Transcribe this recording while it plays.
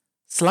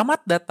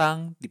Selamat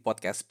datang di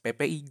podcast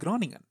PPI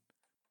Groningen.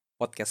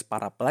 Podcast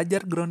para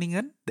pelajar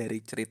Groningen dari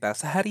cerita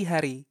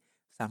sehari-hari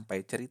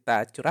sampai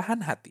cerita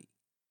curahan hati.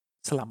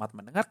 Selamat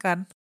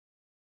mendengarkan.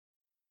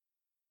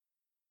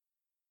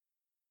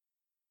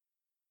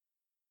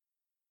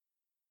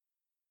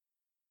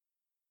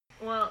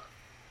 Well,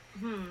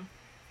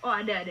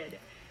 ada.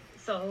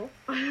 So,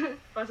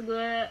 pas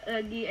gue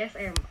lagi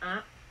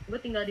SMA, gue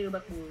tinggal di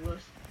Lebak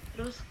Bulus.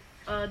 Terus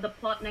the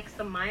plot next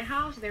to my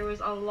house, there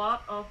was a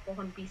lot of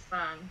pohon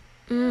pisang.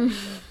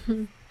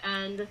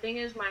 And the thing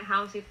is, my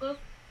house itu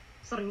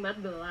sering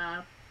banget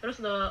gelap. Terus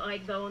the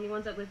only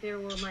ones that lived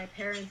there were my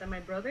parents and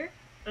my brother.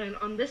 And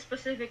on this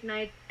specific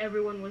night,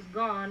 everyone was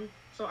gone.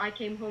 So I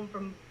came home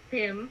from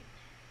him,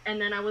 and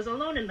then I was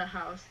alone in the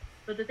house.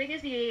 But the thing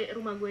is, di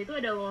rumah gue itu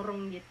ada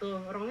lorong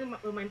gitu, lorongnya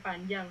lumayan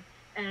panjang,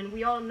 and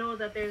we all know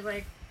that there's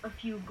like a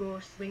few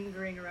ghosts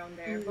lingering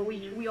around there, but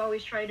we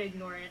always try to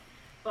ignore it.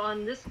 But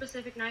on this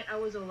specific night, I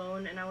was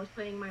alone and I was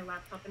playing my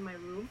laptop in my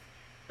room.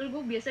 Terus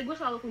gue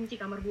selalu kunci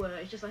kamar gue.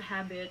 It's just a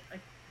habit,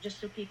 like just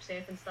to keep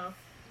safe and stuff.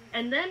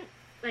 And then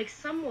like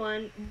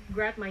someone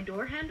grabbed my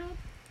door handle,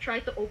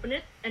 tried to open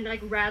it, and like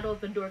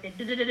rattled the door kayak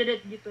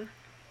gitu.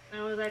 And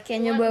I was like,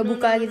 kayak nyoba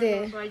buka gitu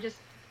ya. So I just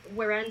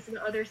ran to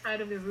the other side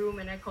of the room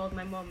and I called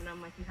my mom and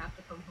I'm like, you have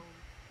to come home.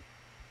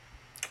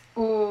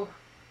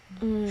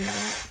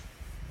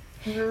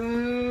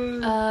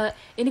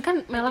 Ini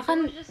kan Mela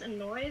kan It was just a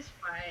noise,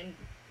 fine.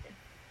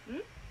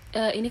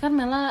 Ini kan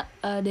Mela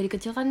dari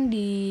kecil kan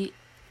di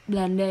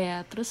Belanda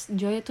ya, terus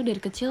Joy tuh dari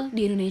kecil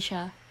di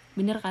Indonesia,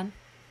 bener kan?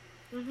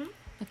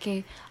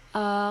 Oke.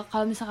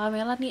 Kalau misalkan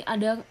Mela nih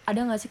ada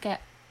nggak sih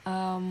kayak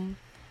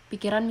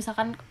pikiran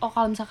misalkan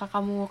kalau misalkan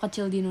kamu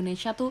kecil di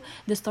Indonesia tuh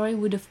the story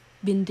would have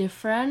been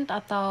different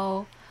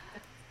atau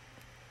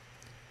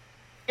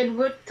It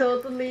would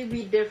totally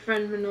be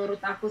different menurut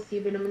aku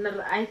sih,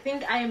 bener-bener. I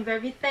think I am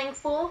very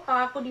thankful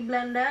kalau aku di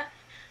Belanda,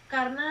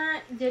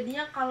 karena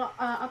jadinya kalau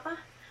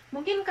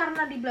mungkin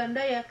karena di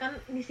Belanda ya kan,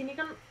 di sini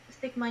kan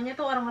stigmanya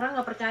tuh orang-orang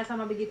nggak percaya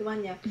sama begituan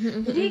ya.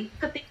 Jadi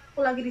ketika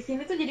aku lagi di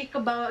sini tuh jadi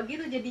kebawa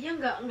gitu,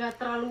 jadinya nggak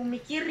terlalu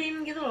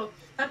mikirin gitu loh.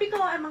 Tapi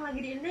kalau emang lagi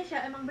di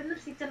Indonesia, emang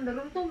bener sih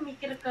cenderung tuh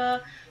mikir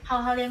ke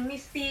hal-hal yang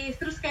mistis.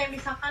 Terus kayak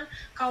misalkan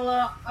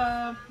kalau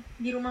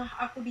di rumah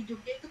aku di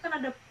Jogja itu kan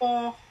ada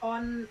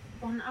pohon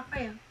apa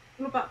ya,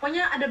 lupa,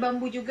 pokoknya ada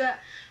bambu juga.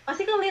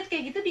 Pasti kalau lihat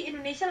kayak gitu di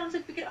Indonesia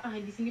langsung pikir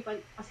di sini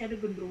pasti ada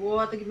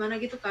genderuwo atau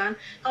gimana gitu kan.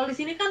 Kalau di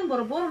sini kan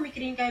boro-boro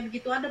mikirin kayak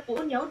begitu, ada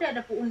puun ya udah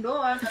ada puun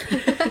doang.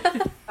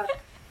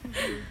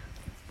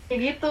 Kayak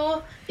gitu.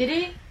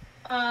 Jadi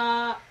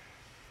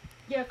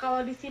ya kalau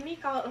di sini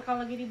kalau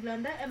lagi di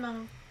Belanda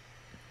emang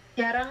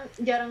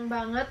jarang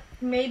banget.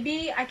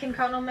 Maybe I can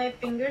count on my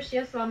fingers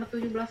ya, selama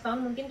 17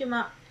 tahun mungkin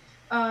cuma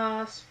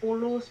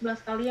 10-11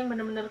 kali yang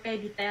benar-benar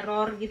kayak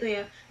diteror gitu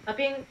ya.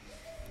 Tapi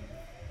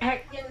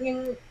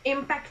yang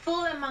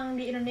impactful emang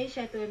di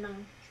Indonesia itu emang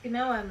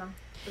istimewa, emang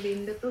di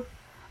Indo tuh.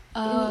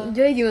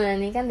 Joy gimana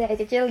nih, kan dari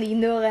kecil di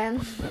Indo kan?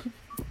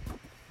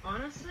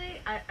 Honestly,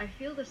 I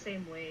feel the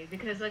same way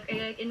because like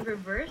in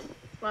reverse,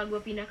 setelah gue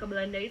pindah ke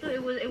Belanda itu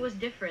it was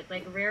different,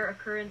 like rare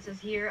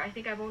occurrences here. I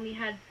think I've only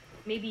had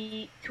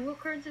maybe 2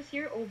 occurrences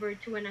here over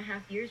 2.5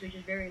 years, which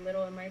is very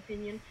little in my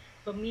opinion.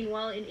 But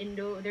meanwhile in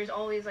Indo, there's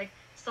always like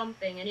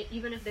something, and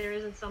even if there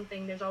isn't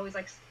something, there's always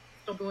like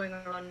still going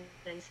around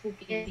and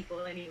spooking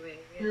people anyway.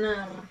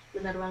 Yeah.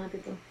 Benar banget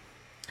itu.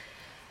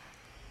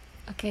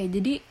 Oke,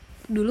 jadi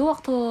dulu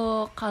waktu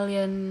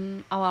kalian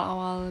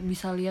awal-awal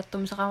bisa lihat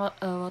tuh misalkan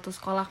waktu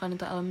sekolah kan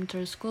itu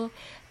elementary school,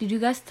 did you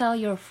guys tell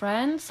your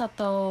friends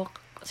atau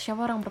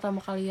siapa orang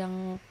pertama kali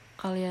yang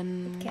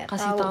kalian kayak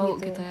kasih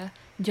tahu gitu ya?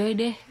 Joy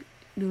deh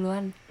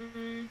duluan.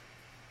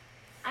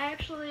 I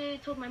actually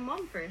told my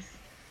mom first.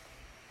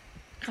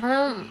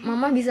 Karena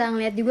mama bisa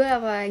ngeliat juga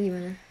apa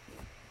gimana?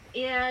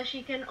 Yeah,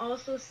 she can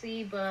also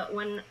see, but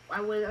when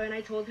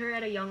I told her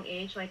at a young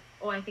age, like,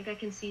 I think I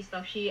can see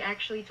stuff, she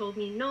actually told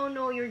me, no,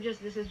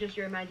 this is just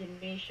your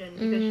imagination,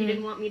 because she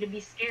didn't want me to be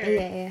scared.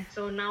 Yeah.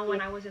 So now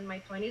when I was in my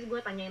 20s, gue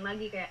tanyain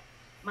lagi kayak,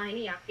 Ma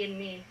ini yakin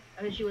nih?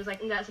 And she was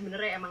like, enggak,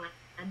 sebenarnya emang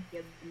ada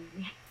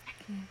begini.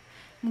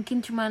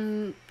 Mungkin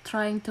cuman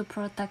trying to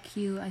protect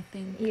you, I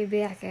think. Iya,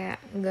 biar kayak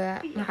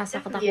nggak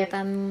merasa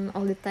ketakutan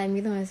all the time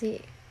gitu nggak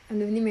sih?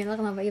 Aduh, ini Mela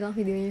kenapa hilang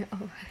videonya?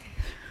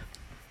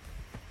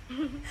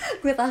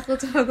 Gue takut,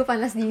 cuma gue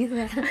panas dingin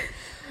sekarang.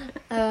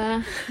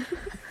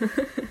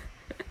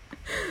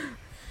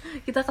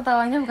 Kita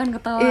ketawanya bukan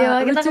ketawa.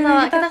 Iya,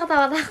 kita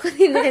ketawa takut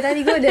ini. Dari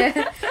tadi gue udah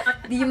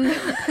diem.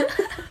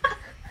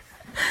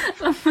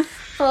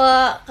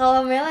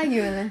 Kalau Mela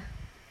gimana?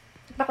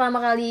 Pertama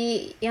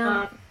kali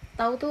yang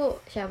tahu tuh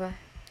siapa?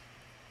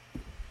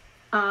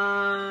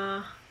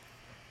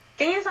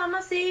 Kayaknya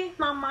sama sih,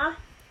 mama.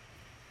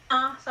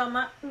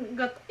 Sama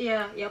enggak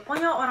ya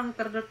pokoknya orang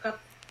terdekat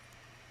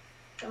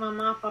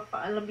mama,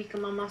 papa, lebih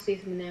ke mama sih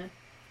sebenarnya.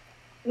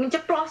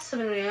 Menceplos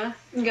sebenarnya,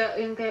 enggak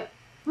yang kayak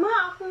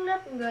ma aku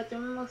lihat, enggak,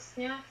 cuma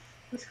maksudnya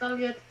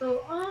sekali lihat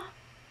tuh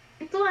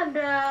itu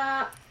ada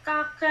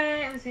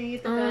kakek misalnya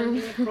gitu kan,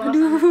 menceplos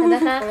Ada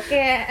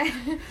kakek.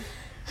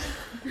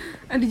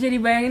 Aduh,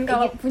 jadi bayangin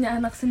kalau Gitu. punya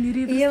anak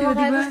sendiri terus Iya makanya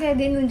tiba-tiba terus kayak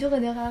dia nunjuk ke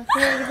aku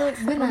gitu,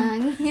 gue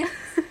nangis.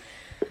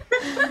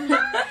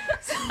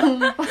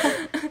 Sumpah.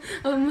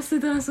 lemes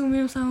itu langsung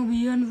meme sama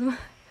Bion semua.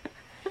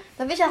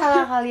 Tapi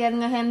cara kalian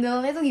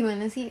ngehandle-nya tuh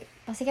gimana sih?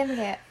 Pasti kan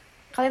kayak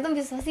kalian tuh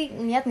bisa pasti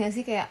niat gak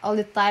sih kayak all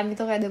the time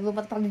itu kayak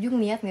 24/7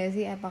 niat gak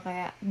sih? Apa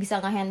kayak bisa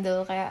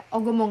ngehandle kayak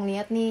oh gue mau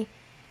ngeliat nih,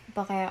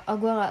 apa kayak oh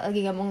gue lagi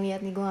gak mau ngeliat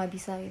nih, gue gak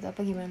bisa gitu,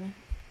 apa gimana?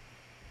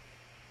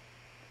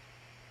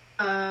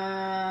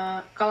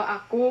 Kalau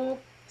aku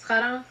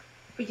sekarang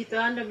puji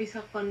Tuhan udah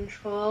bisa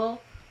control,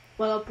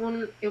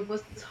 walaupun it was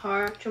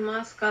hard,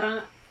 cuma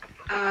sekarang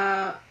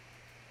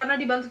karena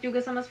dibantu juga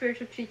sama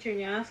spiritual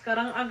teacher-nya,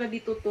 sekarang agak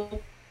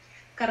ditutup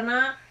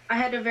karena I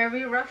had a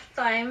very rough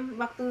time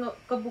waktu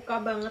kebuka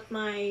banget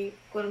my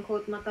quote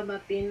unquote mata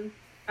batin.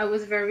 I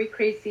was very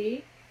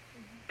crazy.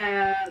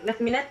 Let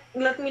me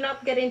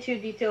not get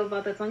into detail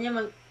about it.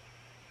 Soalnya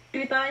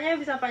ceritanya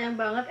bisa panjang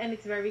banget and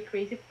it's very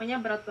crazy. Pokoknya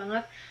berat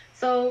banget.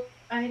 So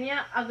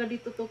akhirnya agak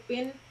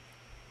ditutupin,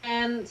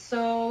 and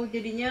so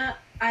jadinya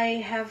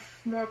I have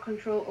more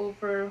control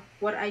over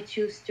what I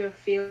choose to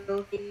feel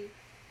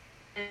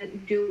and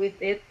do with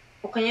it.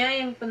 Pokoknya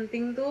yang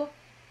penting tuh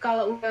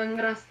kalau udah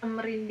ngerasa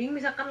merinding,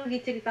 misalkan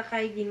lagi cerita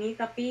kayak gini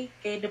tapi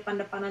kayak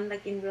depan-depanan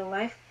like in real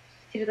life,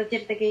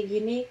 cerita-cerita kayak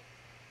gini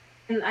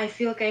and I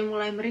feel kayak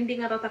mulai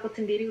merinding atau takut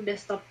sendiri, udah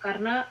stop.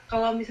 Karena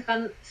kalau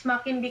misalkan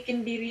semakin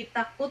bikin diri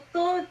takut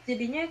tuh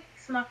jadinya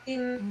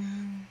semakin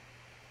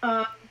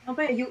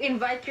you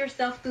invite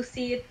yourself to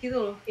see it gitu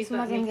loh, if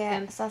that Semakin makes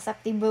kayak sense.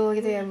 susceptible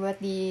gitu ya buat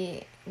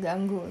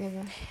diganggu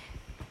gitu.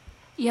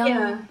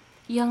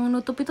 Yang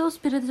nutup itu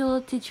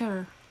spiritual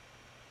teacher.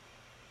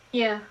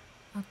 Yeah.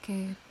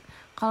 Oke.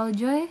 Kalau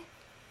Joy?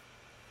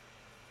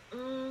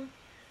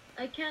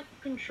 I can't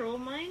control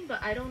mine,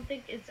 but I don't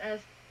think it's as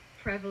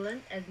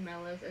prevalent as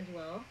Mella's as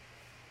well.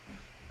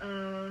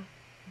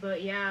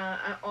 But yeah,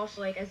 I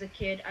also like as a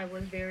kid, I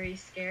was very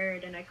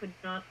scared and I could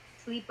not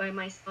sleep by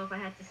myself.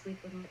 I had to sleep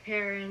with my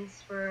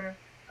parents for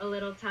a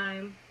little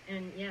time,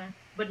 and yeah.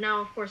 But now,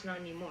 of course, not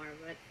anymore.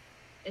 But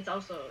it's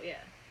also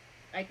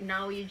like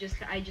now I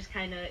just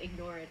kind of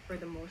ignore it for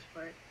the most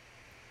part.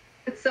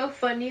 It's so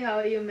funny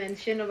how you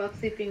mentioned about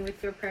sleeping with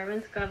your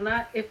parents,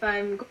 karena if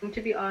I'm going to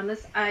be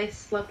honest, I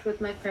slept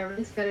with my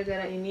parents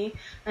gara-gara ini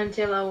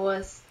until I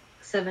was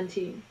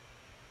 17.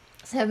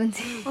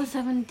 17. Oh,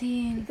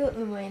 17. Itu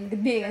lumayan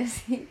gede gak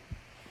sih?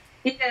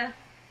 Iya,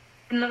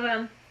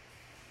 beneran.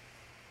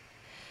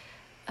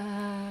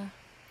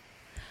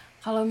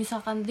 Kalau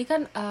misalkan tadi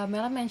kan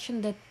Mela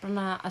mention that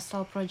pernah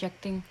astral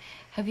projecting.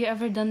 Have you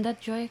ever done that,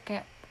 Joy?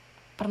 Kayak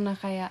pernah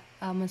kayak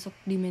masuk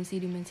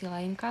dimensi-dimensi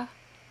lain kah?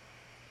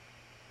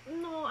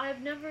 No,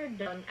 I've never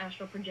done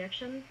astral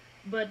projection.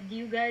 But do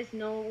you guys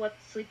know what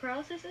sleep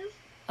paralysis is?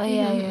 Oh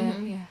iya.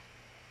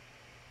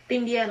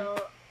 Tindian. So,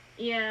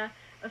 yeah,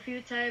 a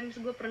few times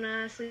gue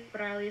pernah sleep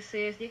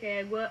paralysis. Dia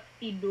kayak gue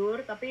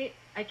tidur tapi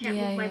I can't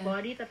move my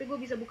body, tapi gue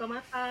bisa buka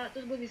mata,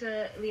 terus gue bisa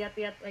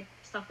lihat-lihat like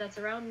stuff that's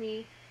around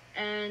me.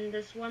 And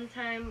this one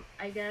time,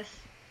 I guess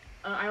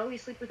I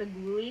always sleep with a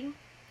ghouling,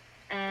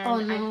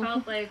 and I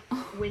felt like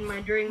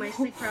during my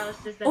sleep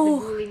paralysis that the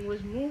ghouling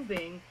was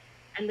moving.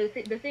 And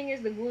the thing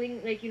is, the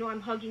ghouling, like, you know,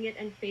 I'm hugging it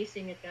and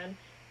facing it kan.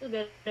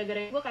 Terus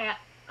gara-gara gue kayak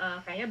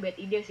kayaknya bad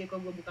idea sih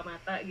kalau gue buka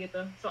mata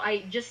gitu. So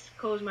I just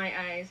close my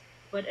eyes.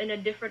 But in a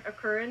different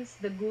occurrence,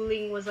 the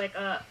ghouling was like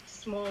a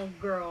small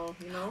girl,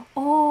 you know?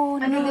 Oh,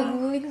 ada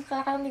ghouling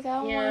sekarang di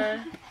kamar.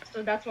 Yeah.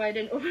 So that's why I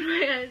didn't open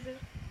my eyes.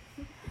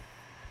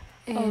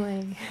 Oh my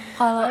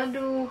god.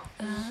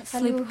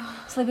 Kalau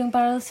sleeping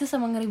paralysis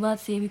emang ngeri banget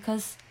sih,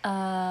 because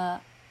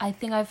I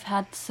think I've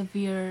had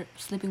severe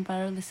sleeping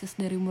paralysis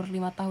dari umur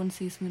 5 tahun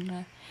sih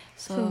sebenarnya.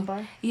 So,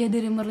 iya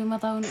dari umur 5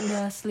 tahun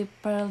udah sleep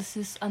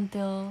paralysis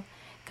until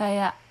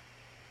kayak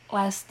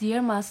last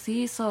year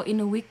masih. So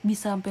in a week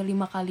bisa sampai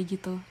 5 kali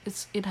gitu.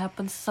 It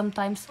happens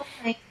sometimes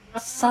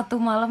satu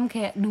malam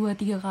kayak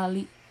 2-3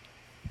 kali.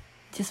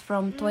 Just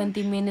from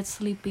 20 minutes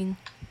sleeping.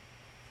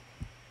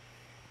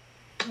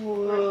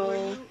 Were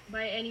you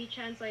by any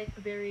chance like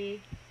very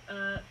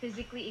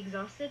physically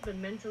exhausted but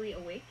mentally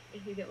awake,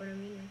 if you get what I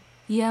mean?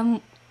 Ya,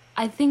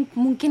 I think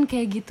mungkin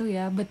kayak gitu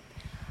ya, but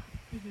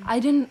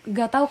I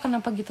gak tahu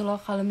kenapa gitu loh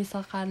kalau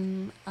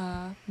misalkan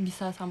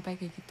bisa sampai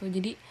kayak gitu.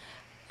 Jadi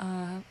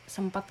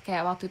sempat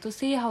kayak waktu itu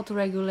sih how to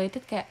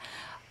regulate it, kayak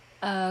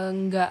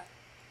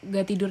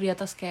nggak tidur di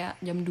atas kayak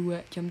jam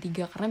 2, jam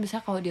 3, karena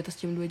biasanya kalau di atas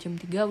jam 2, jam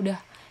 3 udah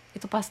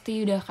itu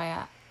pasti udah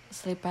kayak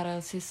sleep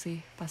paralysis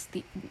sih,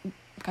 pasti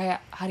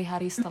kayak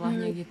hari-hari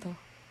setelahnya gitu.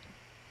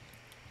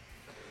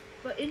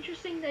 But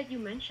interesting that you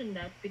mentioned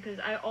that,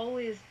 because I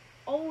always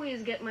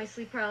get my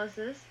sleep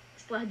paralysis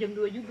setelah jam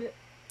 2 juga.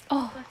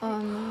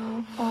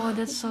 Oh,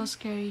 that's so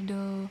scary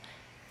though.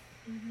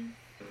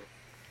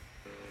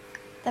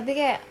 Tapi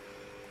kayak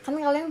kan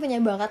kalian punya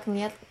bakat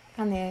ngeliat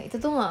kan ya, itu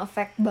tuh nggak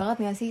affect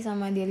banget nggak sih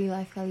sama daily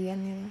life kalian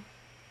gitu?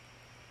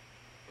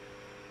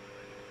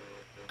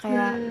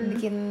 Kayak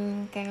bikin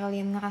kayak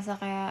kalian ngerasa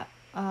kayak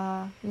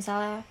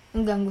misalnya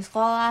mengganggu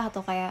sekolah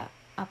atau kayak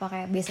apa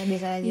kayak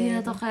biasa-biasa aja Iya,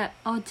 gitu. atau kayak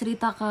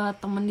cerita ke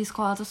temen di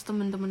sekolah terus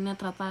temen-temennya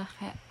ternyata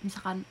kayak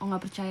misalkan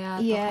nggak percaya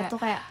atau Iya, kayak tuh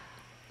kayak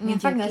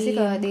ngefek gak sih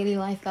ke ngejekin. daily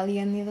life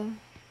kalian gitu?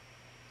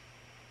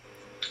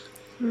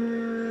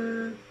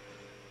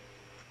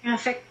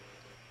 Efek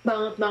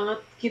banget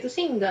gitu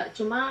sih enggak,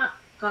 cuma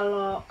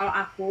kalau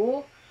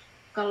aku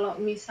kalau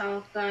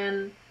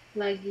misalkan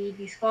lagi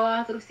di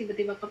sekolah terus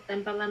tiba-tiba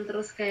ketempelan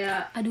terus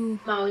kayak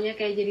Aduh, maunya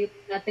kayak jadi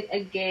lunatic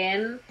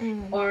again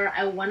or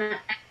I wanna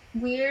act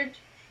weird,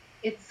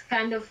 it's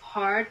kind of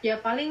hard ya.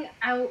 Paling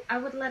I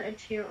would let a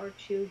tear or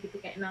two gitu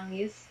kayak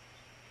nangis,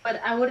 but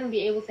I wouldn't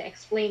be able to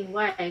explain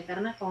why,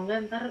 karena kalau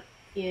enggak ntar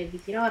ya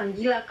dikira orang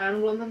gila kan,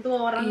 belum tentu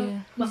orang Iya.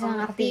 bakal Bisa ngerti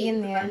ngertiin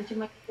gitu ya. kan.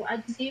 Cuma itu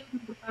aja sih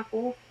menurut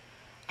aku.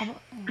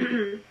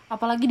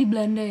 apalagi di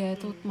Belanda ya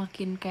itu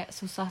makin kayak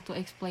susah to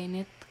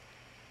explain it.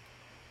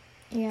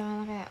 Iya,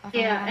 karena kayak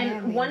Yeah,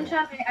 orang-orangnya and one beda.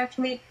 time I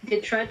actually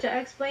did try to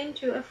explain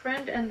to a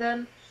friend, and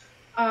then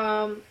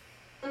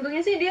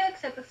untungnya sih dia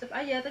accept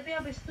aja, tapi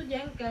habis itu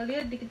jengkel,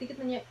 dia dikit-dikit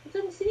nanya, itu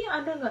di sini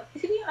ada nggak, di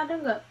sini ada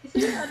nggak, di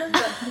sini ada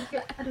nggak. Terus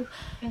kayak, aduh,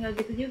 kayak nggak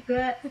gitu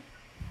juga.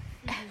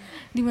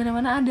 Di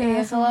mana-mana ada.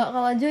 Iya,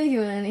 kalau Joy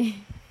gimana nih?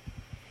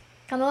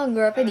 Kan lo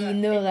grow up-nya di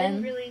Indo It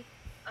kan? didn't really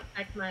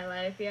affect my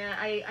life. Yeah,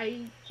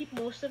 I keep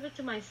most of it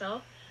to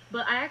myself.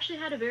 But I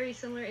actually had a very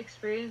similar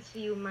experience to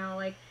you, Mal.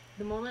 Like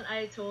the moment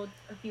I told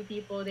a few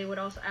people, they would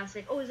also ask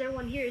like, "Oh, is there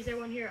one here? Is there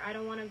one here? I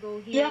don't want to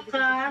go here Yeah,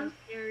 because it's kan? so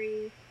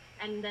scary."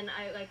 And then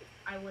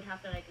I would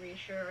have to like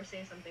reassure or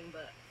say something.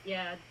 But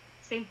yeah,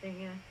 same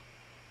thing. Yeah.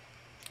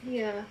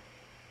 Iya.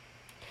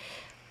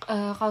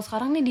 Kalau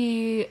sekarang nih di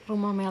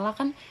rumah Mela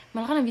kan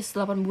habis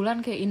 8 bulan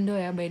ke Indo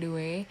ya by the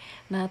way.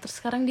 Nah terus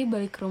sekarang dia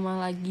balik ke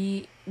rumah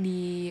lagi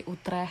di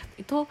Utrecht.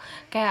 Itu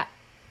kayak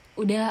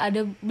udah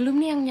ada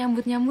belum nih yang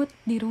nyambut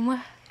di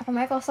rumah? Apa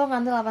makanya kosong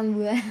kan tuh 8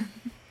 bulan?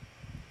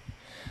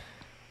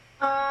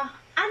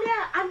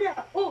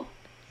 Ada. Oh,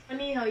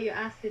 funny how you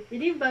asked it.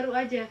 Jadi baru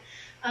aja.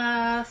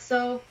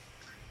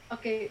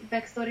 Okay,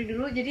 backstory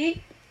dulu. Jadi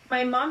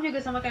my mom juga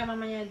sama kayak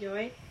mamanya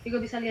Joy, juga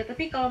bisa lihat.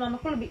 Tapi kalau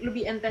mamaku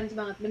lebih intense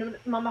banget. Bener-bener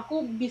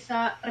mamaku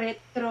bisa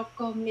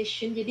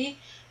retrocognition. Jadi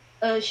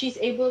she's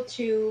able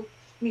to,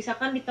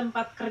 misalkan di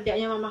tempat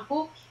kerjanya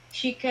mamaku,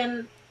 she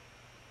can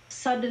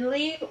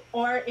suddenly,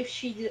 or if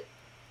she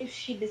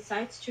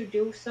decides to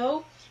do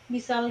so,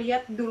 bisa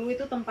lihat dulu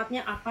itu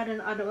tempatnya apa dan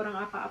ada orang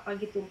apa-apa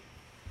gitu.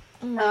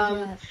 Oh my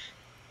God.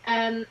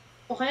 And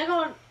pokoknya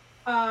kalau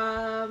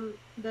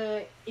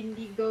the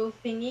indigo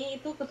thingy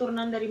itu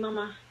keturunan dari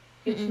mama.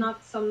 It's not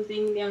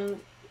something yang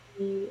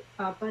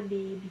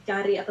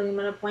dicari atau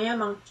gimana. Pokoknya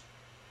emang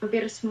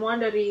hampir semua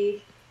dari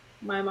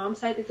my mom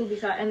side itu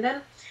bisa. And then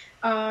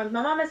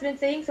mama has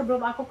been saying sebelum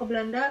aku ke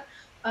Belanda,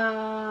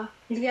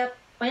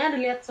 pokoknya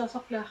dilihat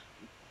sosok lah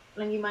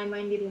lagi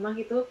main-main di rumah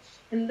gitu.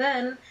 And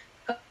then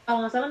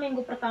kalau nggak salah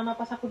minggu pertama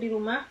pas aku di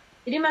rumah,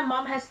 jadi my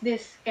mom has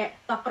this kayak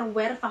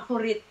Tupperware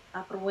favorit,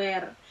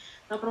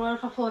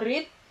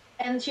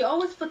 and she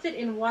always puts it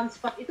in one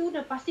spot. Itu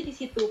udah pasti di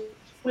situ.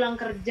 Pulang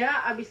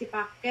kerja, abis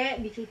dipakai,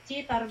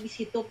 dicuci, taruh di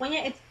situ.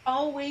 Pokoknya it's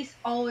always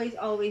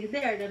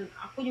there. Dan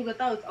aku juga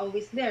tahu it's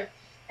always there.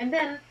 And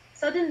then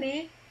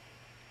suddenly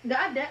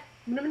nggak ada,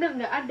 bener-bener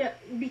nggak ada.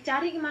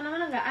 Dicari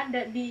kemana-mana nggak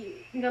ada.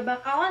 Nggak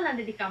bakalan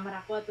ada di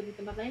kamar aku atau di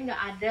tempat lain,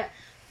 nggak ada.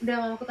 Udah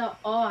mamaku tahu,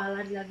 oh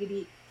alah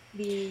lagi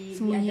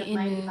diajak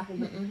main di tahu.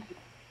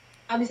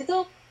 Abis itu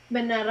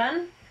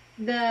beneran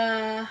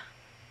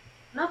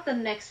not the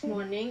next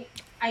morning,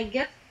 I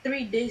guess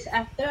 3 days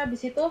after,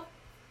 abis itu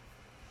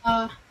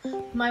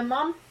my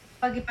mom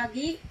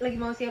pagi-pagi lagi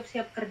mau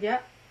siap-siap kerja,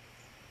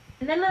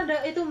 and then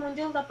ada itu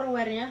muncul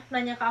Tupperware-nya,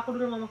 nanya ke aku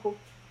dulu, mamaku,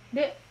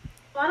 Dek,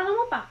 orang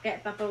kamu pakai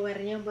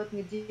Tupperware-nya buat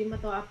nge-gym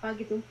atau apa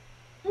gitu?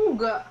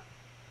 Enggak.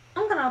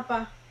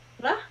 Kenapa?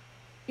 Lah,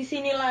 di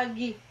sini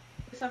lagi.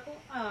 Terus aku,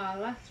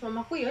 alah,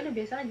 mamaku ya udah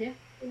biasa aja.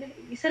 Udah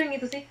sering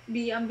itu sih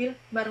diambil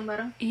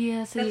bareng-bareng.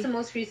 Iya sih. That's the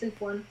most recent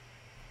one.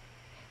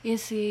 Iya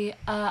sih,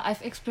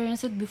 I've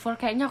experienced it before.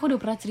 Kayaknya aku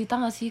udah pernah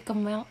cerita gak sih ke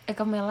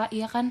Mela,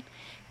 iya kan?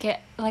 Kayak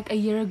like a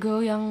year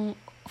ago yang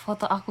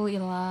foto aku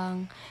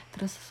hilang,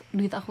 terus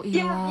duit aku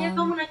hilang. Iya,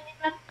 kamu nanya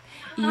kan?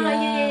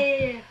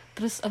 Iya.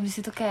 Terus abis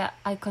itu kayak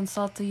I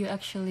consult to you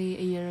actually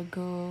a year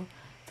ago.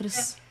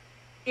 Terus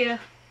Iya.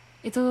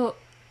 itu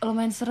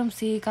lumayan serem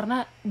sih,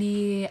 karena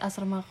di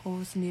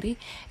asramaku sendiri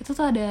itu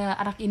tuh ada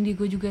anak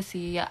indigo juga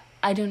sih. Ya,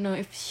 I don't know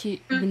if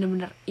she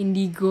bener-bener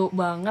indigo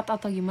banget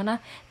atau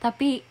gimana,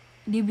 tapi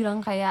dia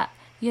bilang kayak,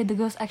 yeah, the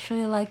ghost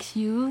actually likes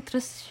you,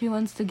 terus she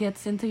wants to get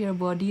into your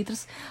body.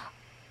 Terus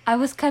I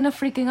was kind of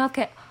freaking out,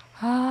 kayak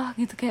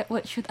gitu, kayak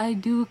what should I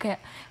do, kayak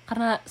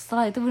karena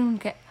setelah itu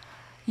bener-bener kayak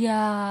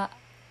ya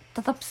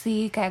tetap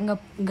sih kayak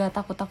nggak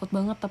takut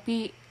banget,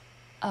 tapi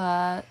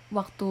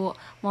waktu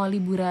mau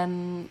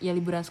liburan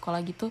sekolah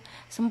gitu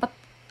sempet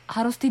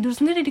harus tidur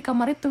sendiri di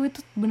kamar itu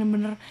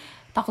bener-bener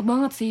takut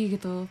banget sih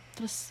gitu.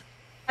 Terus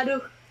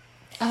Aduh.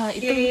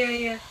 itu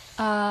Iya.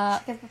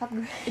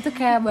 itu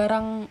kayak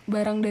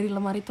barang dari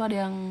lemari itu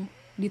ada yang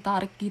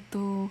ditarik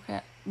gitu,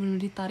 kayak bener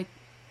ditarik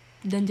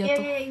dan jatuh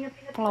Iya, ingat.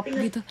 plop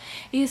gitu.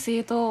 Iya sih,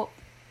 itu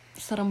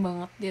serem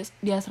banget.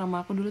 Di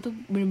asrama aku dulu tuh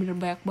bener-bener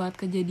banyak banget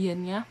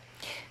kejadiannya.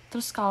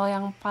 Terus kalau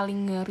yang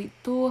paling ngeri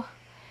tuh,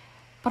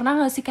 pernah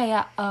gak sih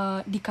kayak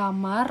di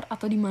kamar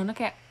atau di mana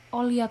kayak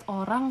lihat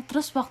orang,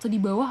 terus waktu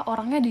di bawah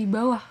orangnya ada di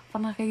bawah,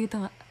 pernah kayak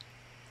gitu gak?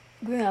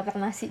 Gue nggak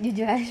pernah sih,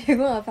 jujur aja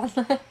gue nggak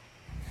pernah.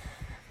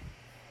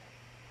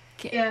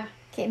 Kayak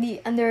di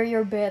under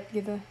your bed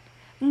gitu.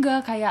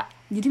 Enggak, kayak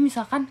jadi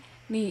misalkan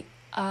nih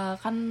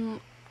kan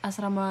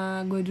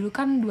asrama gue dulu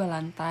kan 2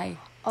 lantai.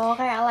 Oh,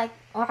 kayak like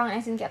orang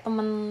asin kayak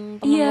temen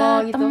Iya,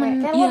 lo gitu. temen,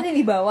 Kayak iya. lo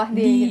di bawah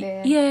deh gitu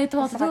ya. Iya, itu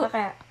Terus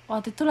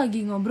waktu itu lagi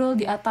ngobrol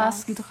di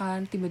atas gitu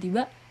kan.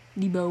 Tiba-tiba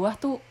di bawah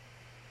tuh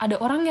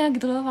ada orangnya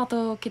gitu loh.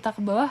 Waktu kita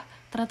ke bawah,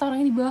 ternyata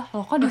orangnya di bawah.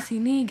 Loh, kok di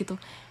sini gitu.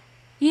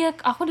 Iya,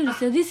 aku dari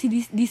tadi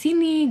di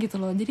sini gitu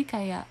loh. Jadi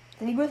kayak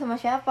tadi gue sama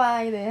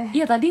siapa gitu ya.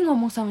 iya, tadi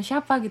ngomong sama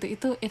siapa gitu.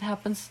 Itu it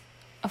happens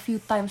a few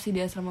times sih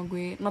di asrama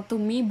gue. Not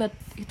to me, but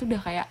itu udah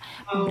kayak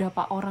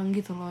beberapa orang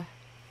gitu loh.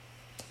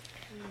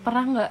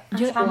 Pernah nggak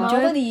Asrama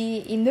lo tuh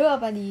di Indo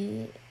apa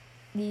di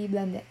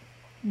Belanda?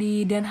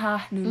 Di Den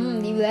Haag dulu.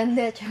 Di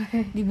Belanda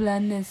coy. Di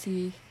Belanda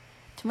sih.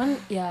 Cuman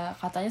ya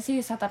katanya sih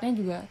setannya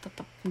juga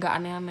tetap nggak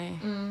aneh-aneh.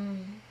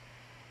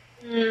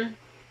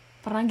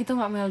 Pernah gitu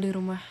nggak Mel di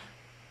rumah?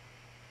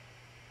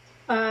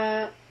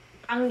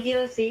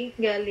 Panggil sih,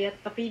 nggak lihat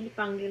tapi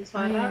dipanggil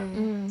suara.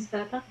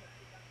 Ternyata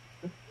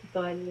itu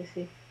aja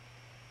sih.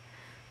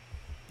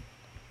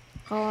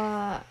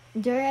 Kalau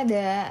Joy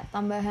ada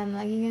tambahan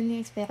lagi nggak nih,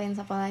 experience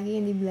apa lagi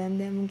yang di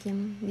Belanda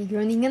mungkin di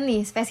Groningen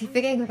nih,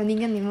 spesifiknya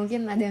Groningen nih,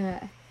 mungkin ada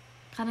nggak?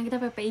 Karena kita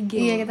PPIG.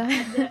 Iya kita.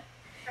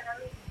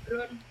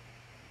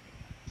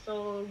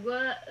 So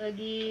gue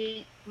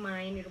lagi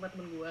main di rumah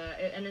temen gue,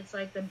 and it's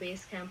like the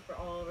base camp for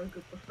all our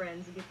group of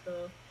friends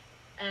gitu.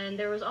 And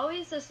there was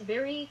always this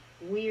very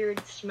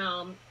weird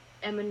smell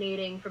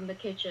emanating from the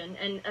kitchen.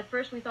 And at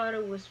first we thought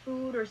it was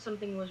food or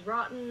something was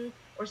rotten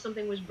or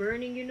something was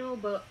burning, you know.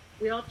 But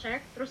we all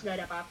checked, terus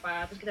gak ada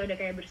apa-apa. Terus kita udah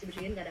kayak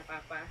bersih-bersihin, gak ada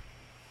apa-apa.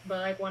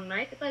 But like one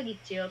night kita lagi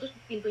chill, terus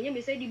pintunya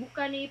biasanya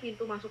dibuka nih,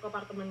 pintu masuk ke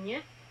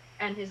apartemennya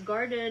and his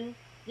garden.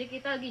 Jadi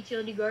kita lagi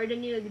chill di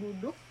garden nih, lagi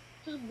duduk.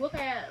 Terus gue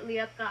kayak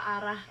lihat ke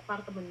arah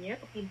apartemennya,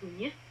 ke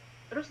pintunya.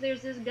 Terus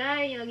there's this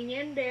guy yang lagi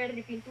nyender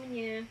di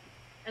pintunya.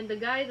 And the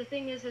guy, the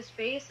thing is, his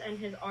face and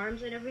his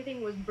arms and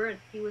everything was burnt.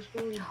 He was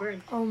fully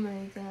burnt. Oh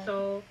my god.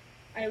 So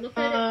I looked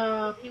at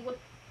it, he was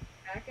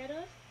back at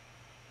us.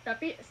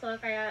 Tapi setelah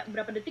kayak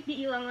berapa detik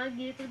dia hilang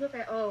lagi. Terus gue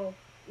kayak, oh,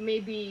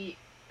 maybe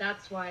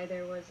that's why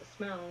there was a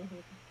smell.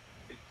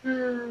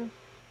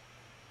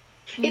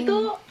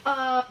 Itu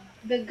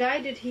the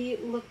guy, did he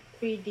look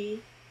 3D?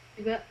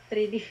 Juga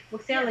 3D.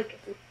 Maksudnya like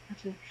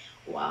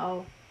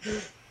wow.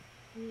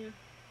 Yeah.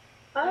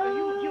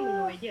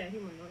 Humanoid, yeah,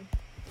 humanoid.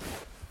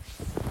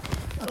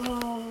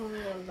 Oh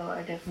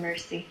Lord have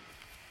mercy.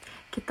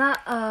 Kita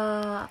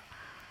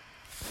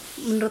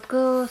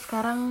menurutku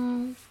sekarang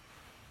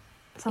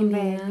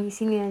Sampai ya. di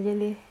sini aja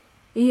deh.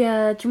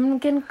 Iya, cuma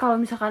mungkin kalau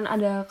misalkan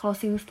ada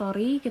closing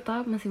story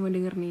kita masih mau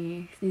denger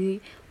nih. Jadi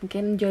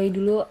mungkin Joy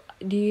dulu,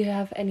 do you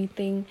have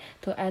anything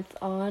to add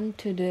on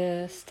to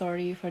the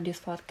story for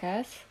this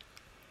podcast?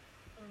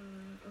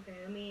 Okay,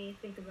 let me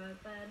think about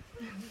that.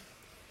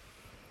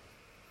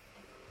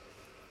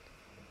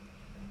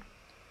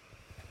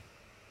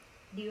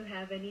 Do you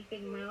have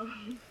anything, Mel?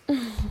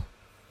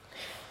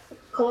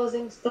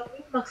 Closing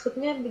story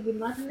maksudnya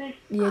bagaimana?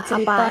 Dia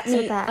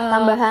cerita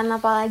tambahan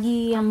apa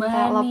lagi yang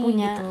lo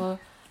punya? Gitu.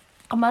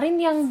 Kemarin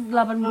yang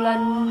 8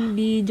 bulan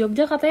di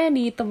Jogja katanya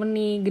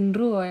ditemani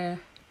Gendruwo ya.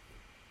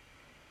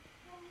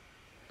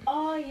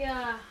 Oh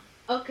ya,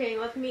 okay.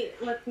 Let me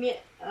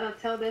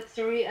tell that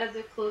story as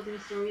a closing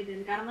story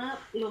dan karena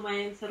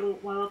lumayan seru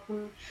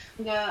walaupun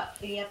nggak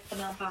lihat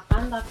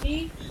penampakan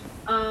tapi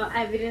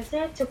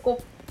evidence-nya cukup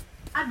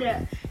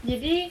ada.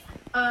 Jadi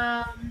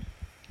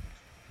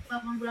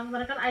 8 bulan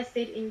kemarin kan I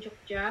stayed in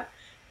Jogja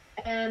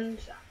and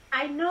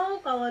I know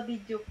kalau di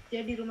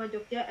Jogja, di rumah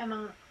Jogja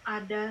emang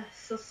ada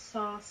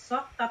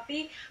sesosok,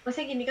 tapi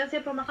maksudnya gini kan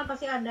saya makan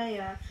pasti ada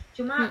ya.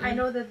 Cuma I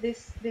know that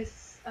this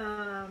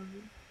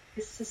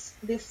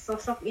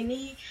sosok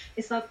ini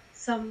is not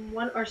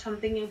someone or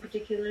something yang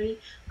particularly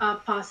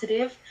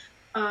positive,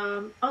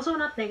 also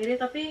not negative,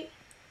 tapi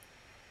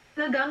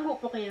ngeganggu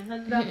pokoknya,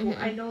 ngeganggu.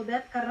 I know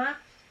that karena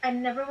I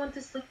never want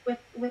to sleep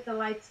with the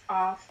lights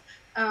off.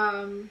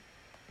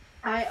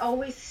 I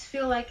always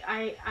feel like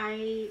I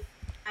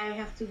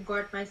have to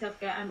guard myself,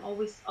 kayak I'm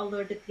always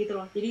alerted gitu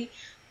loh. Jadi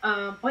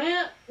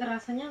pokoknya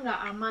rasanya nggak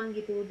aman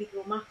gitu di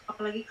rumah,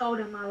 apalagi kalau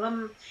udah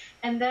malam.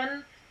 And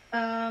then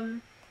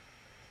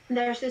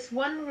there's this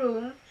one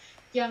room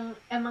yang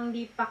emang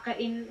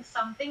dipakein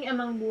something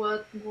emang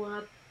buat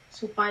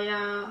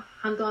supaya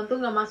hantu-hantu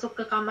nggak masuk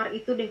ke kamar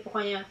itu deh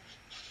pokoknya.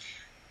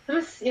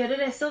 Terus ya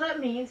udah deh, so that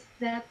means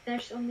that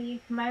there's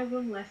only my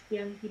room left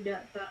yang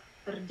tidak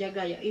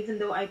terjaga ya, even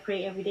though I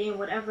pray every day and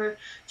whatever.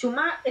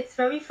 Cuma it's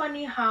very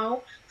funny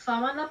how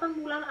selama 8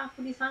 bulan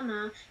aku di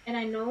sana, and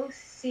I know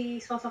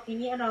si sosok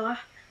ini adalah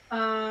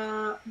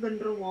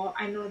Gendruwo.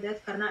 I know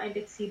that karena I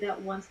did see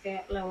that once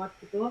kayak lewat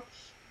gitu.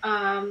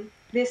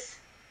 This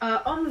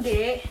Om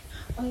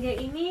G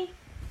ini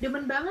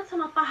demen banget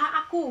sama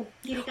paha aku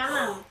kiri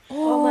kanan.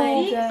 Oh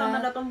my Jadi God. selama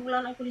 8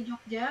 bulan aku di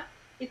Jogja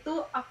itu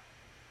aku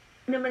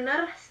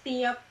bener-bener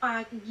setiap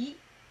pagi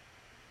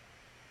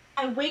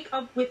I wake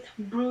up with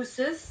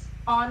bruises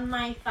on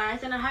my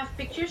thighs and I have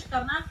pictures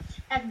karena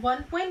at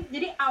one point,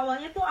 jadi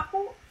awalnya tuh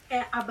aku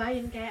kayak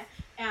abain kayak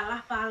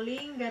elah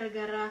paling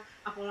gara-gara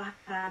aku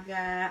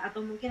olahraga atau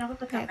mungkin aku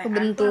kecapean Kayak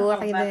kebentur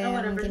kurang gitu obat, ya, atau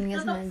whatever. mungkin nggak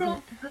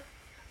Tetep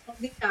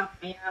sengaja.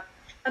 ya.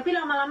 Tapi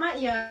lama-lama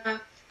ya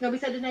nggak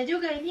bisa deny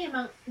juga ini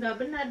emang nggak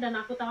benar, dan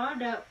aku tahu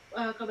ada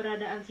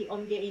keberadaan si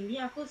Om G ini.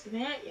 Aku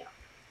sebenarnya ya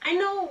I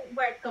know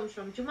where it comes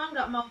from, cuma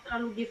nggak mau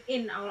terlalu give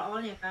in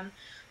awal-awalnya kan.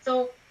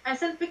 So I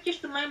sent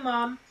pictures to my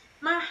mom,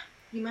 mah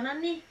gimana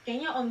nih,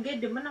 kayaknya Om G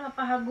demen sama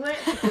paha gue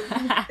gitu.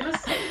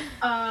 Terus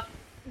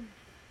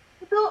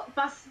itu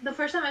pas the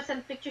first time I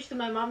sent pictures to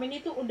my mom,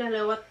 ini tuh udah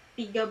lewat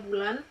 3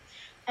 bulan,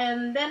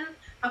 and then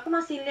aku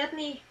masih lihat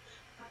nih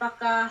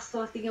apakah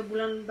setelah 3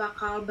 bulan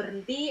bakal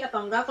berhenti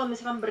atau enggak. Kalau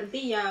misalkan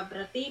berhenti ya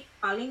berarti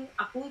paling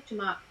aku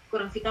cuma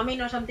kurang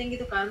vitamin or something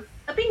gitu kan.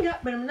 Tapi enggak,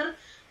 bener-bener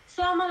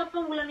selama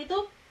 8 bulan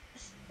itu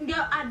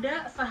nggak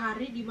ada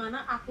sehari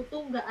dimana aku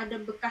tuh nggak ada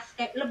bekas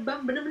kayak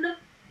lebam, bener-bener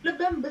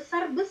lebam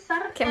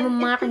besar-besar Kayak and it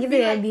memar could gitu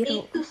be ya, like biru.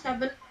 8 to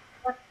 7.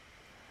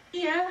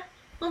 Iya,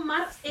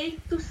 memar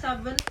 8 to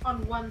 7 on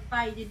one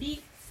thigh.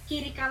 Jadi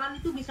kiri kanan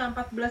itu bisa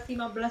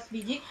 14-15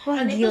 biji. Wah,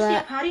 Dan itu gila.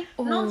 setiap hari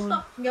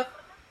non-stop, nggak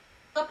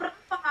pernah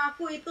paha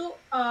aku itu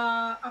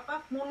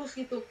mulus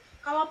gitu.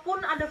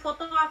 Kalaupun ada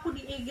foto aku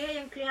di IG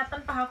yang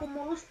kelihatan pahaku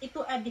mulus,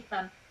 itu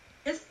editan.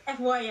 Just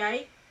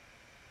FYI.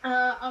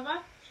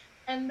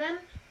 And then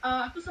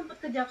aku sempat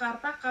ke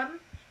Jakarta kan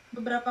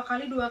beberapa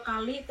kali, 2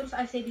 kali, terus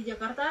I stay di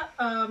Jakarta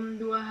 2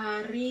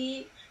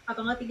 hari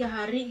atau enggak 3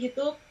 hari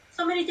gitu.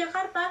 Sampai di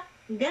Jakarta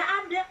nggak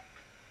ada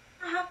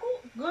pahaku,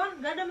 gone,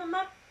 nggak ada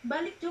memar.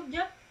 Balik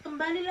Jogja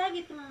kembali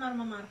lagi tuh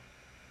memar.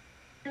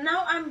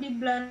 Now I'm di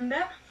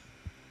Belanda,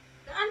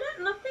 nggak ada,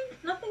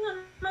 nothing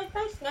on my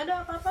thighs, nggak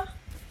ada apa-apa,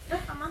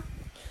 udah aman.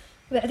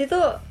 Berarti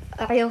tuh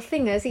real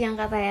thing gak sih yang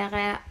katanya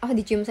kayak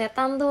dicium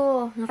setan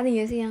tuh, ngerti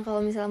gak sih yang kalau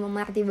misalnya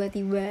memar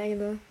tiba-tiba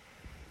gitu?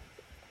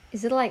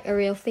 Is it like a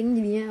real thing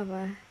jadinya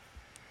apa?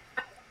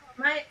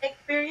 My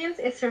experience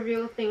is a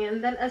real thing, and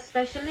then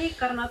especially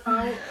karena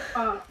tahu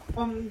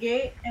Om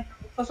G,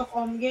 sosok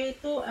Om G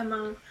itu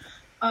emang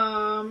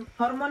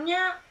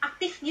hormonnya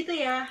aktif gitu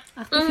ya.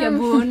 Aktif ya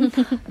bun.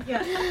 Ya.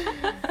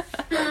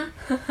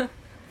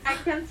 I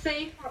can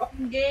say for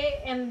Om G,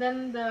 and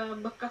then the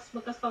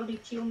bekas-bekas kalau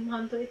dicium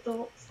hantu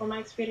itu, from my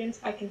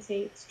experience I can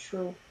say it's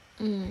true.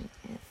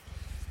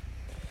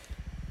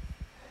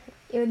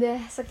 Ya udah,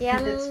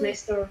 sekian That's my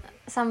story.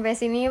 sampai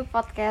sini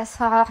podcast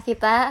horor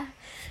kita.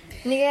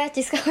 Ini kayak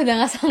Ciska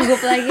udah gak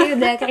sanggup lagi,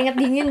 udah keringet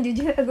dingin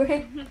jujur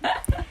gue.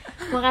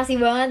 Makasih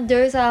banget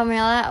Joy sama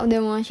Mela udah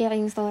mau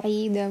sharing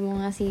story, udah mau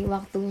ngasih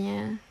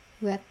waktunya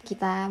buat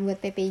kita, buat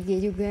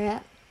PPG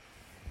juga.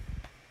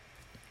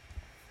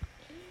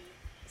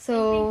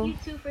 So Thank you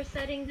too for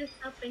setting this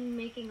up and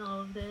making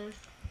all of this.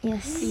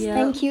 yes, Iya.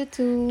 thank you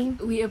too.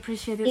 We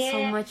appreciate it so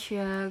Yeah. much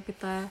ya,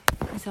 kita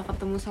bisa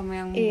ketemu sama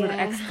yang Iya.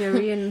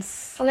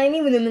 berexperience. Karena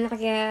ini bener-bener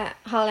kayak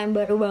hal yang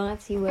baru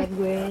banget sih buat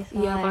gue. Iya,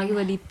 Soalnya apalagi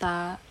buat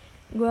Dita.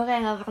 gue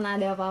kayak nggak pernah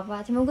ada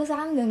apa-apa, cuma gue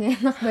sekarang udah gak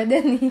enak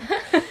badan nih.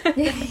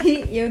 Jadi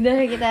yaudah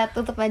kita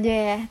tutup aja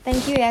ya.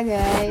 Thank you ya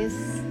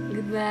guys.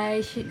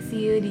 Goodbye,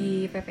 see you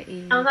di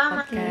PPI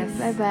Sama-sama. podcast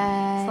Bye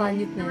bye.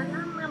 selanjutnya.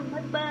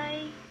 Bye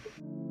bye.